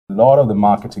A lot of the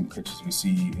marketing pitches we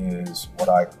see is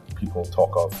people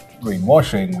talk of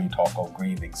greenwashing, we talk of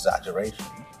green exaggeration.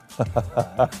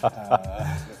 That's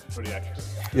pretty accurate.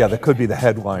 Yeah, that could be the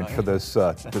headline for this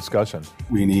discussion.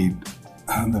 We need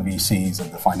the VCs and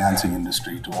the financing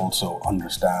industry to also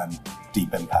understand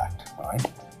deep impact, right?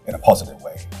 In a positive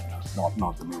way.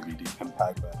 Not the movie Deep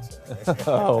Impact, but...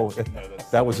 Oh,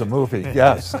 that was a movie,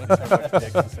 yes.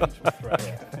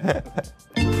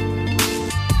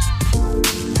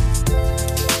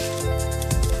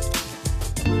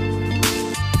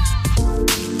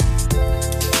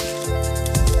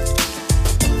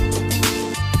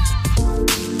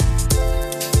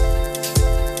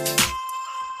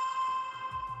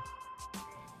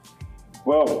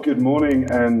 Well, good morning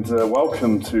and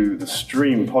welcome to the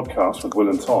Stream podcast with Will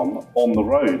and Tom on the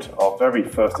road, our very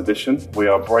first edition. We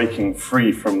are breaking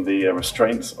free from the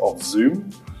restraints of Zoom,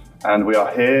 and we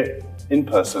are here in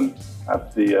person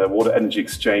at the Water Energy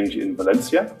Exchange in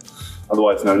Valencia,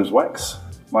 otherwise known as WEX.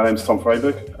 My name is Tom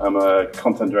Freyberg. I'm a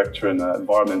content director and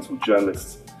environmental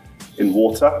journalist in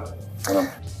water.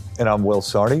 And I'm Will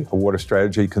Sarney, a water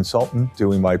strategy consultant,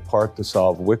 doing my part to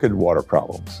solve wicked water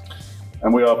problems.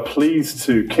 And we are pleased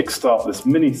to kickstart this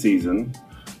mini-season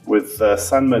with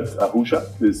Sanmit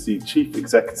Ahuja, who's the Chief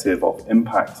Executive of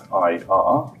Impact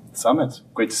IR. Sanmit,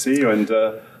 great to see you, and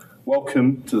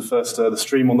welcome to the first the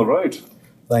Stream on the road.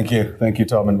 Thank you,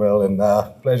 Tom and Will, and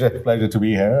pleasure to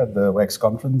be here at the WEX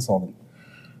conference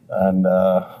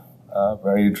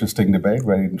very interesting debate,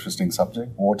 very interesting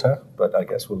subject, water, but I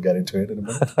guess we'll get into it in a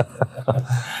minute.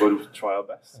 We'll try our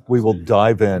best. We will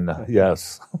dive in,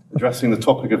 yes. Addressing the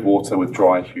topic of water with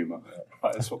dry humour.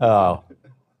 Right, that's what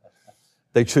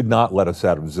they should not let us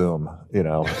out of Zoom, you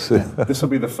know. This will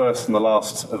be the first and the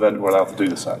last event we're allowed to do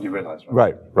this at, you realise,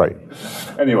 right? Right.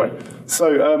 Anyway,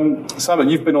 so Sanmit,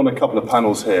 you've been on a couple of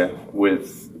panels here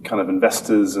with kind of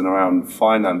investors and around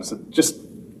finance. Just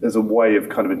as a way of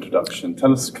kind of introduction,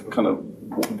 tell us kind of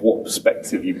what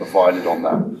perspective you provided on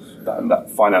that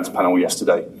finance panel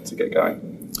yesterday to get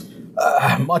going.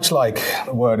 Much like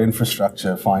the word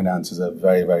infrastructure, finance is a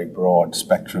very, very broad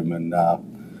spectrum, and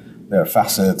there are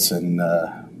facets and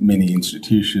mini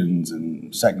institutions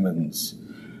and segments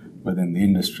within the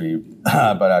industry.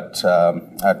 But at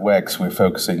WEX, we're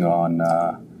focusing on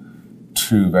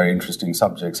two very interesting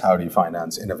subjects. How do you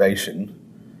finance innovation?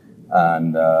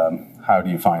 And how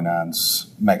do you finance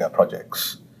mega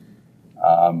projects?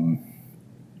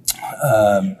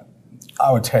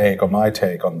 My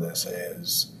take on this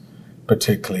is,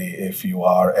 particularly if you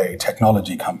are a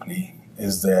technology company,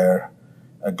 is there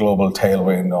a global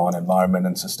tailwind on environment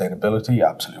and sustainability?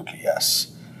 Absolutely,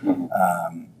 yes.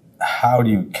 Mm-hmm. How do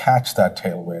you catch that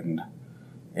tailwind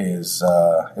is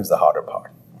the harder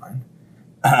part.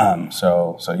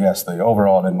 So yes, the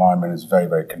overall environment is very,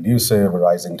 very conducive. A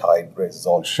rising tide raises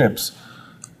all ships.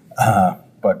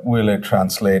 But will it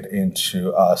translate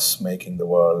into us making the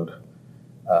world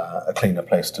a cleaner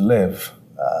place to live?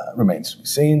 Remains to be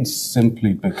seen,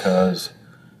 simply because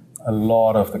a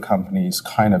lot of the companies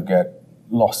kind of get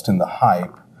lost in the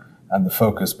hype, and the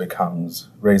focus becomes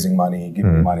raising money,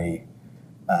 giving money,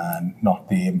 and not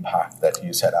the impact that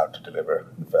you set out to deliver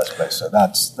in the first place. So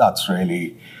that's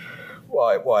really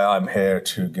why I'm here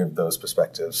to give those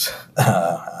perspectives.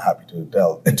 Happy to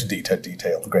delve into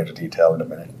greater detail in a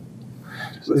minute.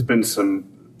 So there's been some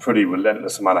pretty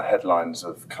relentless amount of headlines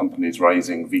of companies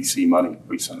raising VC money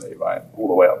recently, right? All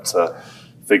the way up to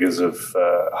figures of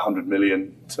 100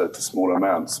 million to smaller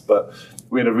amounts. But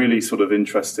we had a really sort of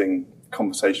interesting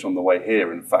conversation on the way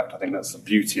here. In fact, I think that's the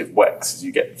beauty of WEX, is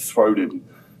you get thrown in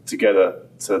together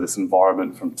to this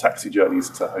environment, from taxi journeys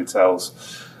to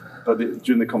hotels. But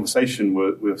during the conversation,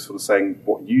 we're sort of saying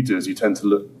what you do is you tend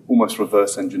to almost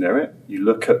reverse engineer it. You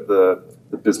look at the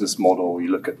business model, you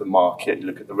look at the market, you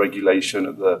look at the regulation,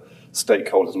 at the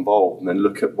stakeholders involved, and then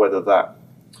look at whether that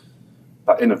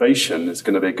innovation is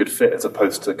going to be a good fit, as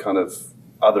opposed to kind of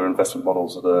other investment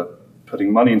models that are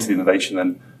putting money into the innovation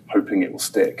and hoping it will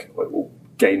stick or it will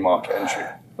gain market entry.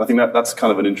 I think that's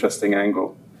kind of an interesting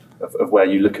angle of where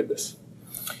you look at this.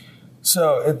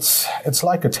 So it's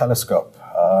like a telescope,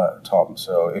 Tom.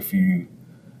 So if you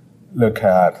look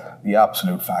at the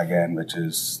absolute fag end, which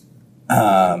is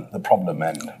the problem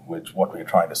end, which what we're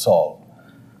trying to solve,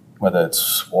 whether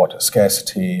it's water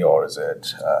scarcity or is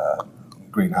it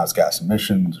greenhouse gas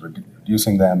emissions,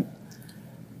 reducing them,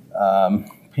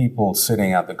 people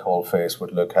sitting at the coalface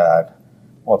would look at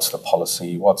what's the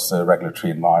policy, what's the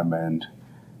regulatory environment,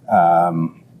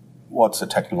 what's the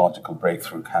technological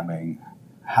breakthrough coming,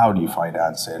 how do you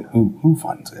finance it, who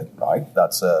funds it, right?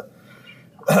 That's the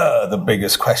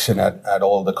biggest question at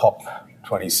all the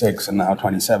COP26 and now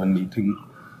 27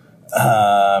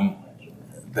 the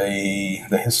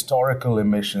historical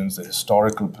emissions, the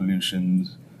historical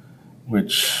pollutions,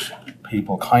 which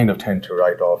people kind of tend to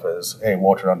write off as, hey,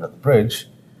 water under the bridge,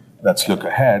 let's look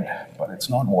ahead. But it's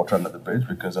not water under the bridge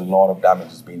because a lot of damage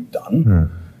has been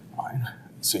done. Right?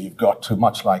 So you've got to,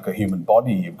 much like a human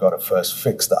body, you've got to first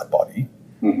fix that body.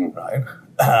 Right?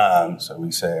 So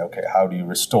we say, okay, how do you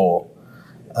restore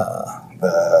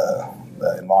the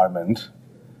environment?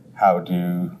 How do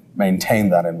you maintain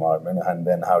that environment? And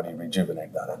then how do you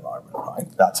rejuvenate that environment? Right?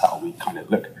 That's how we kind of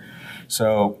look.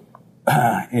 So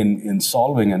in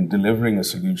solving and delivering a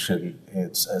solution,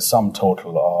 it's a sum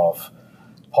total of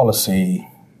policy,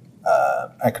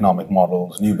 economic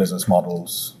models, new business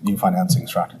models, new financing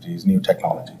strategies, new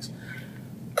technologies.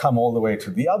 Come all the way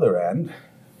to the other end,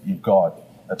 you've got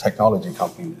a technology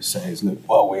company that says, look,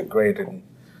 well, we're great in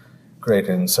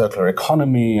circular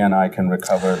economy, and I can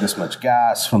recover this much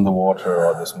gas from the water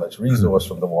or this much resource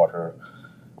from the water.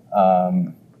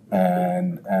 And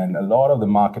a lot of the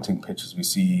marketing pitches we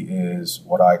see is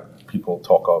people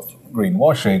talk of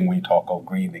greenwashing, we talk of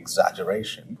green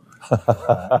exaggeration.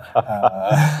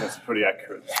 That's pretty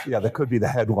accurate. Yeah, that could be the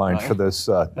headline for this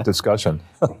discussion.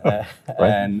 Right?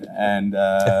 And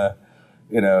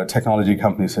technology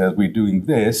company says we're doing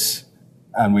this,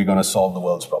 and we're going to solve the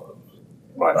world's problems.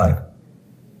 Right.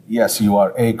 Yes, you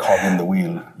are a cog in the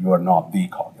wheel. You are not the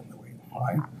cog in the wheel,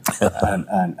 right?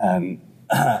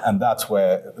 and that's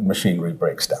where the machinery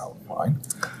breaks down, right?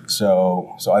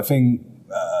 So I think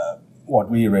what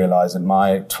we realize in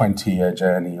my 20-year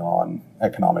journey on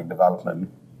economic development,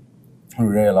 we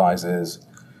realize is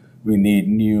we need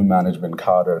new management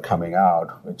cadre coming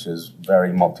out, which is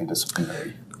very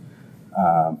multidisciplinary.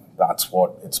 That's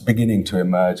what it's beginning to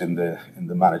emerge in the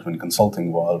management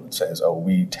consulting world. It says, oh,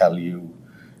 we tell you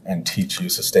and teach you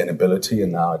sustainability,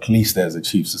 and now at least there's a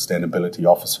chief sustainability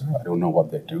officer. I don't know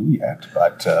what they do yet,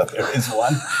 but there is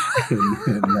one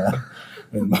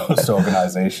in most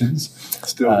organizations.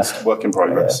 Still work in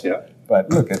progress, yeah.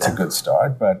 But look, it's a good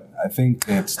start. But I think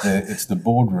it's the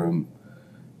boardroom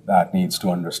that needs to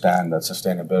understand that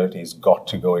sustainability's got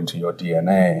to go into your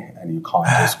DNA, and you can't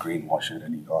just greenwash it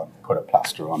and you can't put a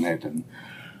plaster on it, and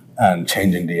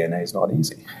changing DNA is not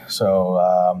easy.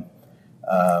 So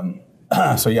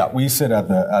we sit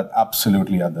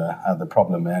absolutely at the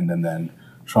problem end, and then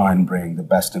try and bring the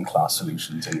best in class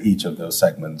solutions in each of those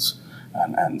segments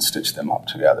and stitch them up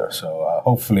together. So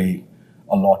hopefully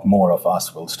a lot more of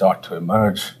us will start to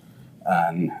emerge,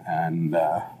 and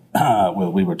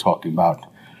we were talking about,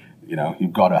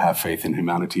 you've got to have faith in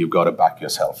humanity. You've got to back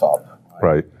yourself up.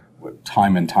 Right.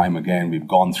 Time and time again, we've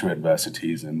gone through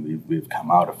adversities and we've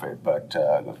come out of it. But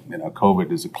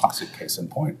COVID is a classic case in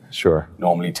point. Sure.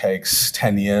 Normally takes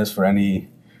 10 years for any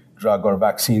drug or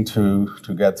vaccine to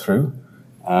get through,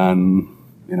 and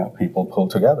people pull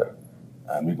together,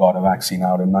 and we got a vaccine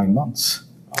out in 9 months.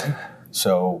 Right?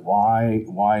 So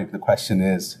why? The question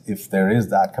is, if there is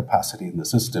that capacity in the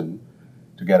system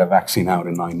to get a vaccine out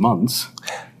in 9 months,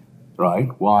 right?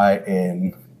 Why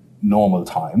in normal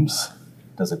times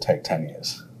does it take 10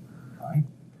 years, right?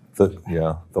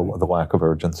 The lack of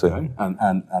urgency. Right?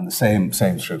 And the same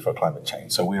is true for climate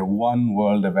change. So we're one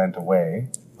world event away,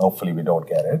 hopefully we don't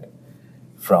get it,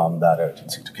 from that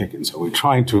urgency to kick in. So we're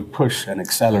trying to push and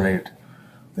accelerate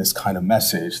this kind of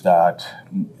message that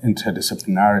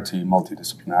interdisciplinarity,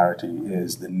 multidisciplinarity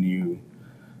is the new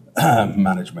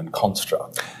management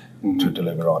construct to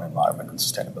deliver on environment and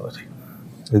sustainability.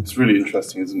 It's really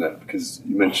interesting, isn't it? Because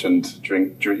you mentioned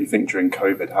during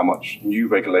COVID how much new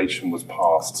regulation was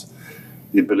passed,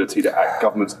 the ability to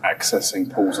governments accessing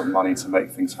pools of money to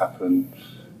make things happen.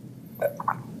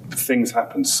 Things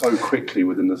happen so quickly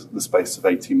within the space of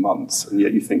 18 months, and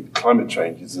yet you think climate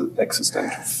change is an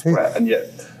existential threat, and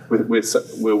yet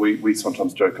we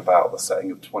sometimes joke about the setting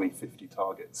of 2050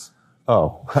 targets.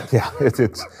 Oh, yeah,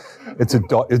 it's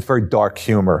very dark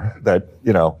humor that,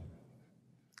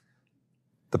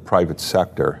 the private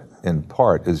sector, in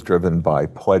part, is driven by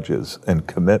pledges and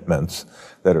commitments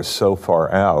that are so far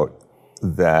out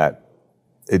that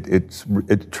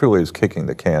it truly is kicking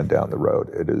the can down the road.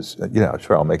 It is,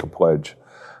 sure, I'll make a pledge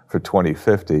for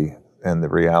 2050, and the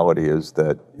reality is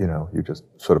that, you just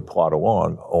sort of plod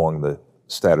along the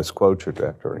status quo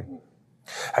trajectory.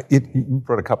 You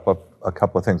brought a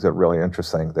couple of things that are really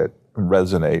interesting that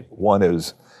resonate. One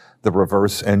is the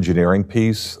reverse engineering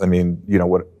piece. I mean,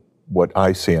 what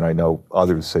I see, and I know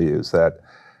others see, is that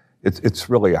it's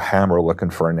really a hammer looking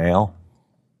for a nail.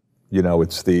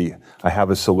 It's I have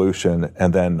a solution,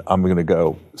 and then I'm going to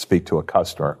go speak to a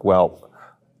customer. Well,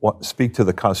 speak to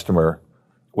the customer,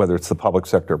 whether it's the public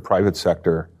sector or private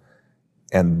sector,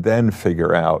 and then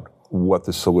figure out what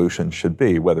the solution should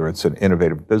be, whether it's an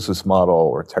innovative business model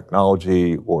or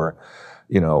technology or,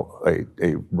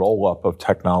 a roll-up of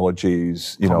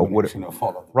technologies,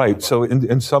 right. So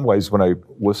in some ways, when I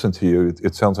listen to you,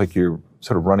 it sounds like you're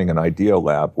sort of running an idea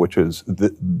lab, which is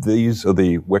these are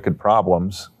the wicked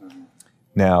problems.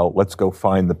 Now let's go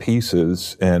find the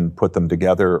pieces and put them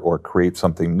together or create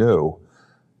something new.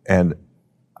 And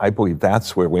I believe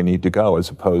that's where we need to go, as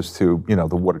opposed to,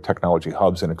 the water technology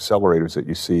hubs and accelerators that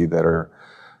you see that are,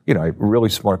 really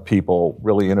smart people,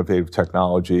 really innovative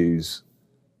technologies,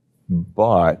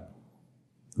 but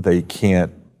they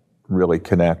can't really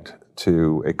connect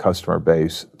to a customer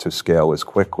base to scale as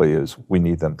quickly as we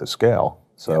need them to scale.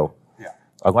 So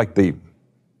I like the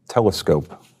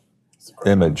telescope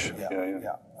image.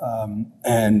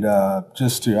 And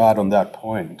just to add on that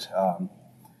point, I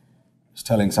was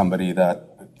telling somebody that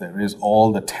there is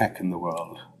all the tech in the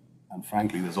world, and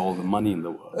frankly, there's all the money in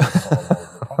the world to solve all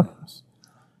the problems.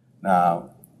 Now,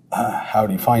 how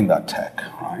do you find that tech,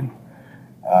 right?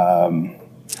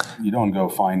 You don't go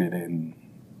find it in,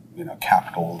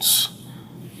 capitals,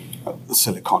 the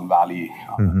Silicon Valley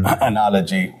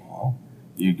analogy. Well,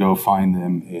 you go find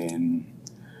them in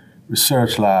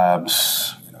research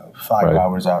labs, 5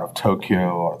 hours out of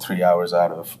Tokyo or 3 hours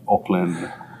out of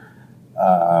Auckland.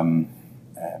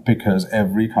 Because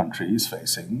every country is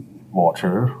facing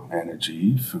water,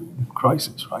 energy, food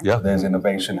crisis, right? Yeah. So there's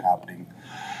innovation happening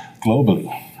globally.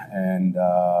 And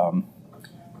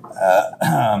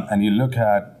you look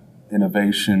at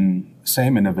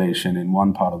same innovation in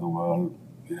one part of the world,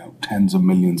 tens of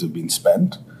millions have been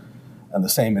spent, and the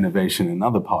same innovation in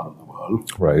another part of the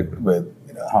world, with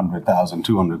 100,000,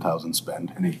 200,000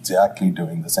 spent, and exactly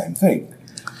doing the same thing.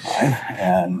 Right?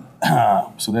 And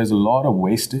so there's a lot of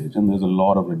wastage and there's a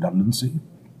lot of redundancy.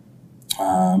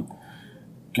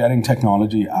 Getting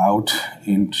technology out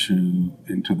into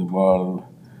the world,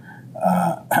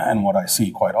 and what I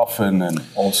see quite often, and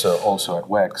also at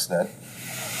WEX, that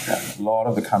a lot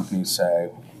of the companies say,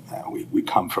 we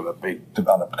come from a big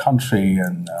developed country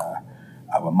and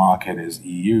our market is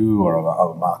EU or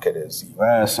our market is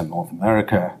US and North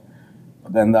America.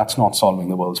 But then that's not solving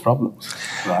the world's problems,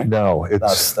 right? No,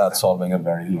 that's solving a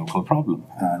very local problem.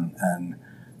 And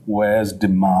where's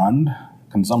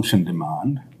consumption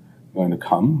demand going to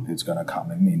come? It's going to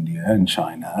come in India and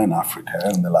China and Africa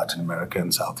and Latin America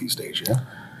and Southeast Asia.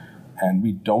 And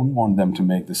we don't want them to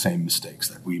make the same mistakes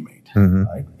that we made,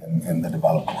 right, in the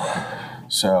developed world.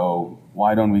 So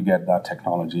why don't we get that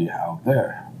technology out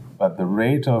there? But the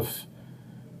rate of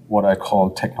what I call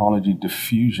technology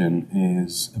diffusion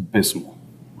is abysmal.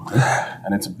 Right?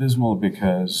 And it's abysmal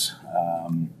because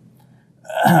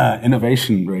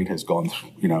innovation rate has gone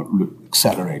through,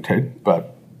 accelerated,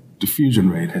 but diffusion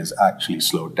rate has actually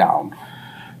slowed down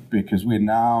because we're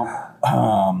now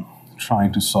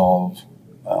trying to solve,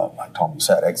 like Tom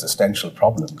said, existential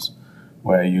problems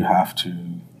where you have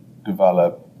to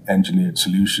develop engineered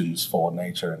solutions for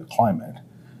nature and climate,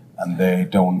 and they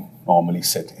don't normally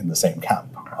sit in the same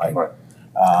camp, right?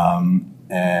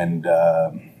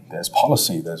 There's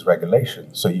policy, there's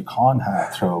regulation, so you can't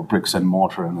throw bricks and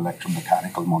mortar and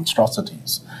electromechanical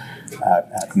monstrosities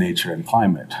at nature and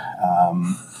climate.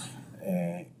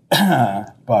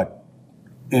 But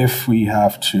if we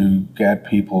have to get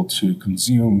people to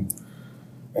consume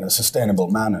in a sustainable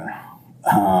manner,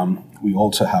 we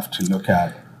also have to look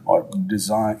at or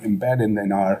embed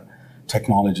in our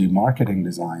technology marketing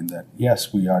design that,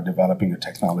 yes, we are developing a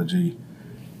technology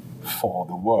for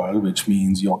the world, which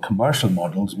means your commercial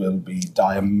models will be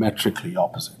diametrically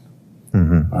opposite,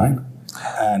 right?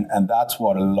 And that's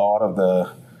what a lot of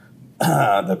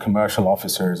the commercial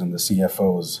officers and the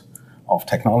CFOs of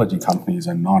technology companies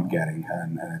are not getting,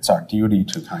 and it's our duty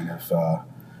to kind of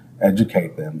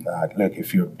educate them that, look,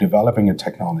 if you're developing a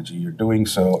technology, you're doing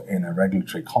so in a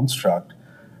regulatory construct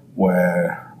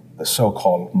where the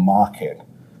so-called market,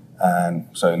 and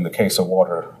so in the case of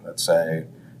water, let's say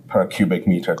per cubic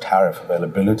meter tariff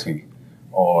availability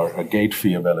or a gate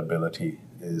fee availability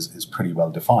is pretty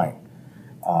well defined.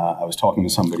 I was talking to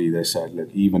somebody, they said, look,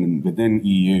 even within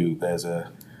EU, there's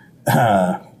a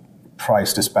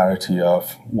price disparity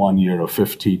of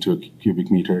 €1.50 to a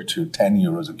cubic meter to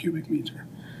 €10 a cubic meter.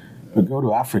 But go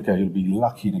to Africa, you'll be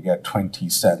lucky to get 20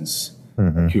 cents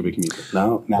a cubic meter.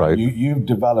 Now right. You've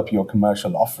developed your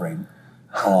commercial offering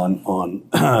on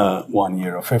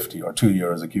 €1.50 or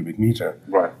 €2 a cubic meter.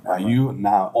 Right. You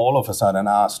now all of a sudden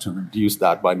asked to reduce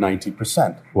that by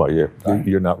 90%. Well,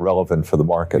 you're not relevant for the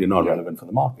market. You're not relevant for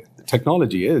the market. The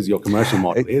technology is, your commercial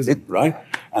model isn't, right?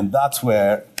 And that's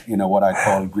where, what I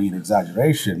call green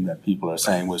exaggeration, that people are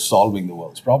saying we're solving the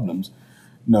world's problems.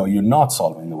 no, you're not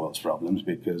solving the world's problems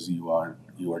because you are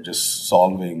just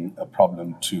solving a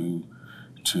problem to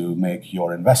make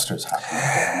your investors happy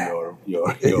and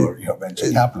your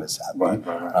venture capitalists happy,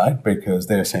 right? Because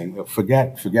they're saying, well,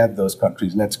 forget those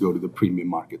countries. Let's go to the premium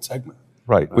market segment.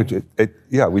 Right. Which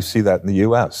we see that in the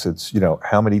U.S. It's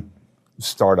how many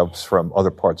startups from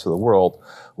other parts of the world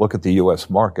look at the U.S.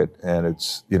 market, and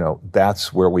it's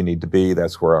that's where we need to be.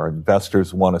 That's where our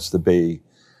investors want us to be,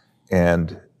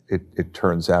 and it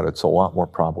turns out it's a lot more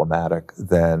problematic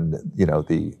than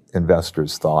the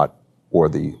investors thought or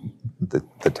the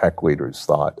tech leaders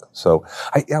thought. So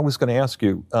I was going to ask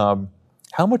you,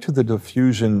 how much of the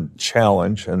diffusion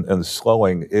challenge and the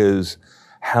slowing is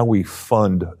how we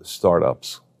fund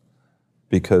startups?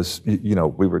 Because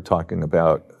we were talking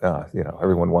about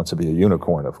everyone wants to be a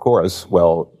unicorn, of course.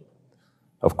 Well,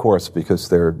 of course, because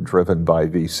they're driven by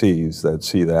VCs that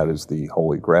see that as the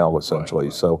holy grail, essentially.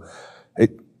 Right. So,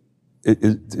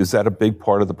 is that a big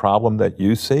part of the problem that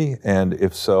you see? And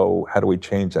if so, how do we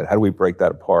change that? How do we break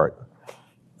that apart?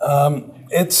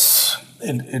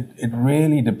 It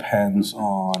really depends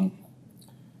on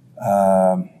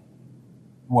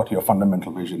what your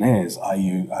fundamental vision is. Are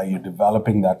you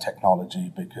developing that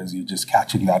technology because you're just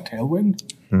catching that tailwind?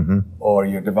 Mm-hmm. Or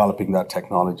you're developing that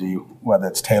technology, whether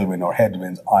it's tailwind or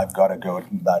headwinds, I've got to go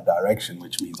in that direction,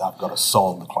 which means I've got to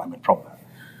solve the climate problem.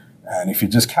 And if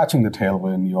you're just catching the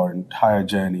tailwind, your entire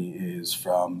journey is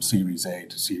from Series A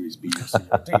to Series B or C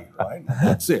or D, right? And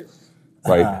that's it.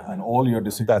 Right. And all your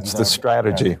decisions. That's the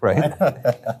strategy, right?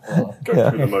 Go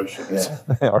through the motions.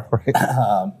 Yeah, right.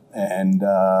 And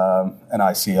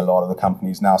I see a lot of the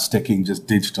companies now sticking just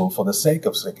digital for the sake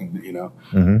of sticking,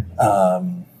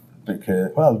 Mm-hmm.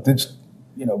 Because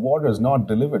water is not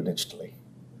delivered digitally,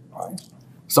 right?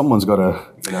 Someone's got to,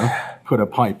 put a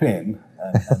pipe in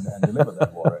and deliver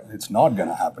that water. It's not going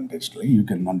to happen digitally. You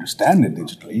can understand it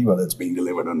digitally, whether it's being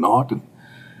delivered or not.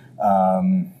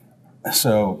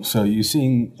 So you're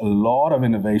seeing a lot of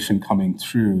innovation coming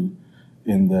through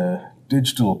in the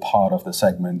digital part of the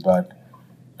segment, but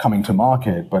coming to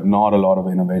market, but not a lot of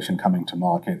innovation coming to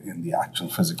market in the actual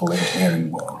physical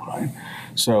engineering world, right?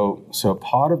 So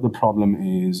part of the problem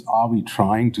is, are we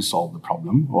trying to solve the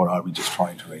problem or are we just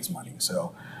trying to raise money?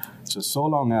 So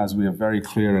long as we are very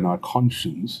clear in our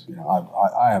conscience,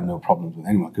 I have no problems with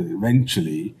anyone, because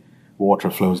eventually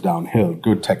water flows downhill.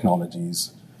 Good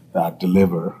technologies that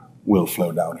deliver will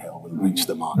flow downhill, will reach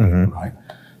the market, mm-hmm. right?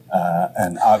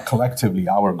 And collectively,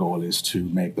 our goal is to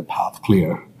make the path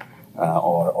clear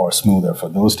or smoother for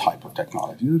those type of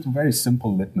technologies. It's a very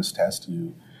simple litmus test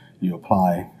you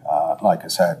apply. Like I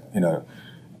said,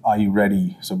 are you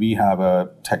ready? So we have a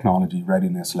technology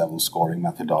readiness level scoring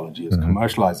methodology, as mm-hmm.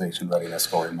 commercialization readiness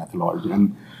scoring methodology,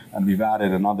 and we've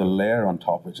added another layer on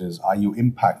top, which is, are you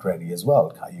impact ready as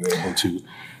well? Are you able to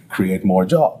create more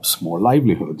jobs, more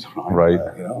livelihoods? Right.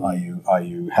 Are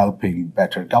you helping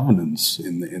better governance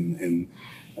in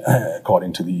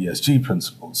according to the ESG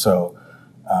principles? So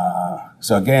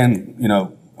again,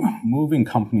 moving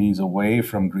companies away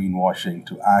from greenwashing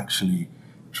to actually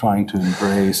trying to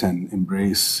embrace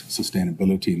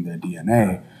sustainability in their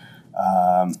DNA.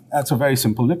 That's a very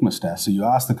simple litmus test. So you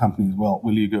ask the companies, well,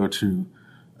 will you go to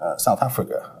South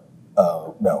Africa?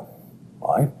 No,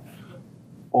 right?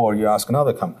 Or you ask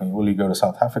another company, will you go to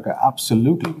South Africa?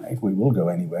 Absolutely, mate. We will go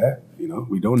anywhere.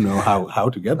 We don't know how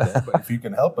to get there, but if you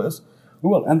can help us, we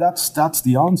will. And that's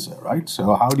the answer, right?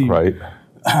 So how do you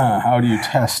how do you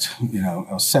test,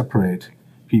 or separate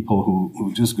people who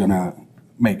are just gonna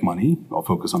make money or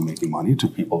focus on making money to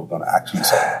people who are going to actually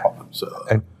solve the problem? So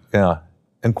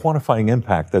and quantifying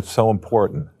impact, that's so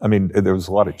important. I mean, there was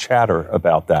a lot of chatter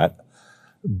about that,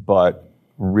 but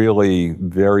really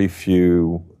very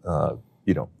few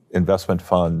investment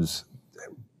funds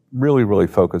really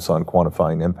focus on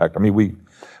quantifying impact. I mean,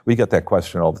 we get that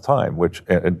question all the time,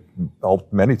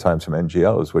 many times from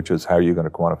NGOs, which is, how are you going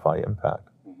to quantify impact?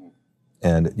 Mm-hmm.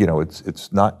 And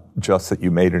it's not just that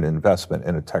you made an investment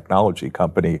in a technology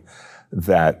company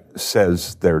that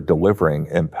says they're delivering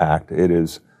impact. It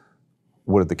is,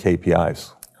 what are the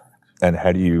KPIs? And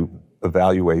how do you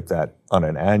evaluate that on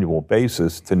an annual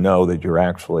basis to know that you're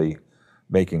actually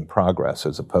making progress,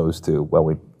 as opposed to, well,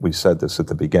 we said this at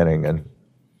the beginning and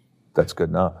that's good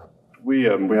enough. We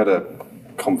had a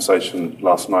conversation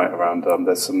last night around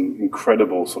there's some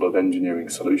incredible sort of engineering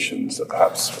solutions that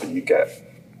perhaps you get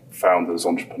founders,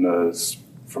 entrepreneurs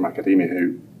from academia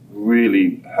who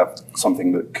really have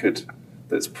something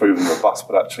that's proven robust,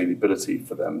 but actually the ability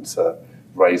for them to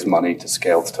raise money, to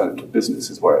scale, to turn it into a business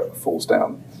is where it falls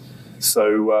down.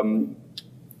 So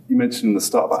you mentioned in the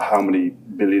start about how many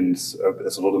billions,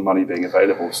 there's a lot of money being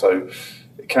available. So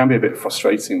it can be a bit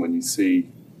frustrating when you see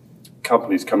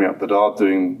companies coming up that are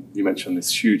doing, you mentioned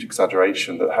this huge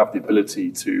exaggeration, that have the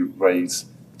ability to raise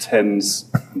tens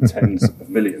and tens of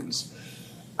millions.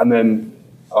 And then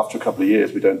after a couple of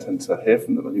years, we don't tend to hear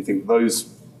from them. And you think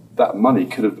that money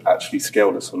could have actually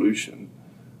scaled a solution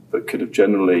that could have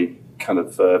generally kind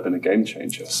of been a game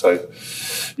changer. So,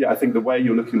 yeah, I think the way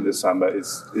you're looking at this, Sanmit,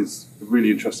 is a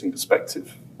really interesting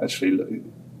perspective, actually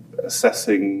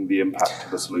assessing the impact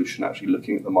of the solution, actually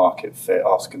looking at the market fit,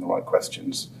 asking the right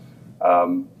questions.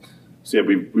 So yeah,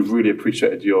 we've really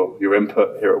appreciated your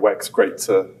input here at WEX.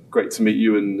 Great to meet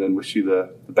you, and wish you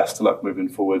the best of luck moving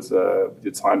forward with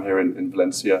your time here in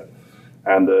Valencia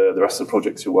and the rest of the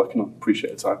projects you're working on.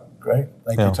 Appreciate the time. Great,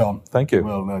 thank you, Tom. Thank you.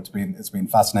 Well, no, it's been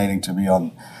fascinating to be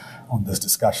on this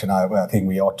discussion. I think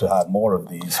we ought to have more of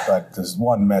these, but there's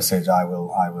one message I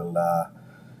will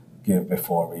give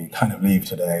before we kind of leave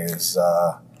today is.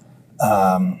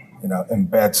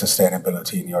 Embed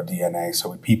sustainability in your DNA. So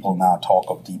when people now talk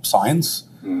of deep science,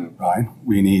 right?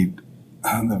 We need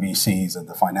the VCs and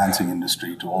the financing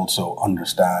industry to also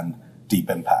understand deep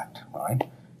impact, right?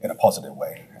 In a positive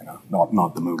way,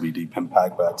 not the movie Deep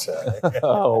Impact, but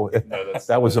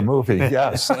that was a movie.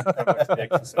 Yes, the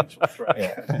existential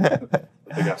threat, the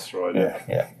big asteroid.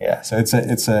 Yeah. So it's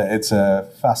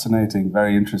a fascinating,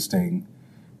 very interesting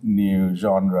new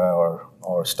genre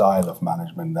or style of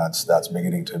management that's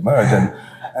beginning to emerge,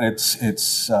 and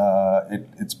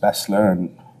it's best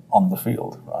learned on the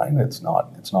field, right? It's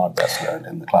not best learned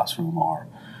in the classroom or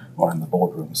in the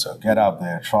boardroom. So get out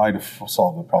there, try to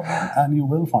solve a problem, and you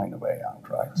will find a way out,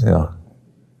 right? So,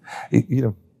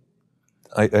 yeah.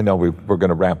 I know we're going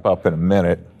to wrap up in a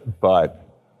minute, but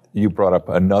you brought up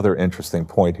another interesting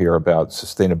point here about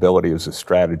sustainability as a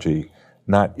strategy,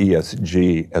 not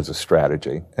ESG as a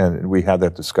strategy. And we had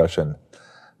that discussion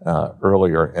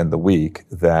earlier in the week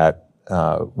that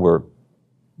we're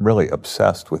really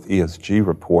obsessed with ESG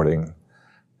reporting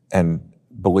and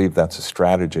believe that's a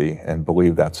strategy and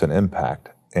believe that's an impact.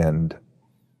 And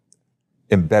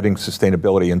embedding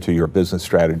sustainability into your business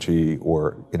strategy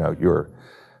or your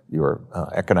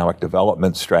economic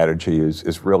development strategy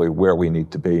is really where we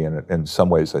need to be. And in some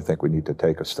ways, I think we need to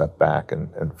take a step back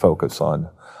and focus on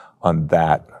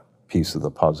that piece of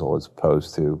the puzzle as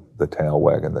opposed to the tail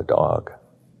wagging the dog.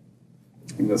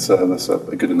 I think that's a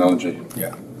good analogy.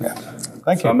 Yeah.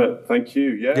 Thank you. Sanmit, thank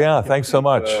you. Yeah, thanks so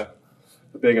much.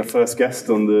 For being a first guest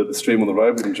on the Stream on the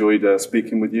Road. We've enjoyed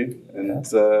speaking with you. And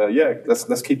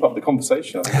let's keep up the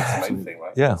conversation. I think that's the main thing,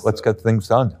 right? Yeah, let's get things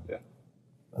done. Yeah.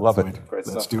 Love it. Great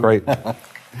Let's stuff. do it. Great.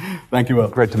 Thank you, Will.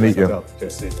 Great to meet you.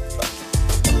 Cheers, Steve.